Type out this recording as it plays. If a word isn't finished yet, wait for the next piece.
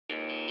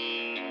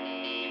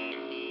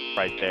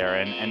right there.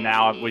 And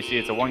now we see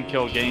it's a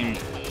 1-kill game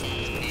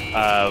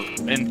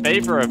in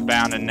favor of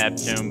Bound and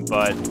Neptune,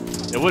 but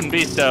it wouldn't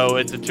be so.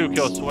 It's a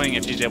 2-kill swing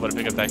if he's able to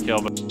pick up that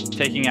kill. But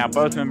taking out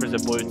both members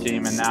of blue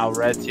team, and now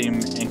red team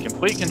in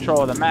complete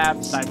control of the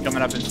map. Snipe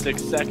coming up in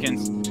 6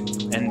 seconds,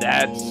 and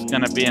that's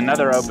going to be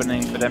another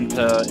opening for them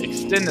to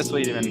extend this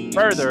lead even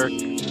further,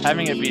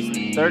 having it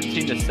be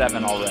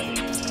 13-7 already.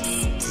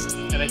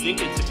 And I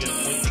think it's a good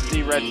point to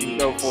see red team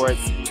go for it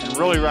and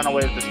really run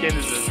away with this game.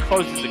 This is as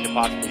close as it could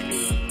possibly be.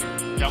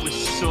 That was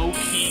so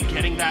key,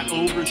 getting that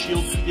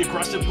overshield, the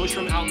aggressive push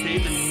from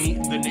Outfade,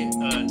 the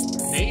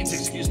nades,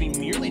 excuse me,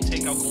 nearly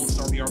take out Gold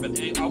Star VR, but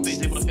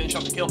Outfade's able to finish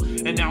off the kill,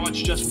 and now it's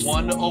just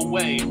one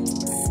away.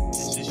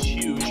 This is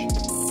huge.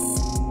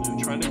 They're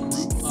trying to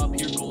group up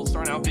here, Gold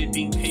Star and Outfade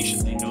being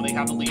patient. They know they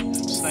have a lead.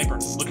 Sniper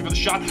looking for the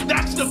shot.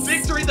 That's the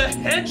victory! The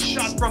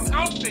headshot from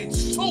Outfade,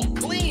 so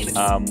clean!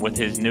 With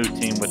his new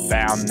team with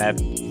Bound,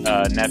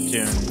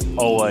 Neptune,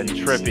 Ola, and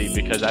Trippy,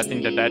 because I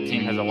think that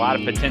team has a lot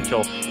of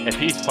potential if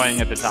he's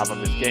playing at the top of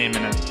his game.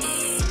 And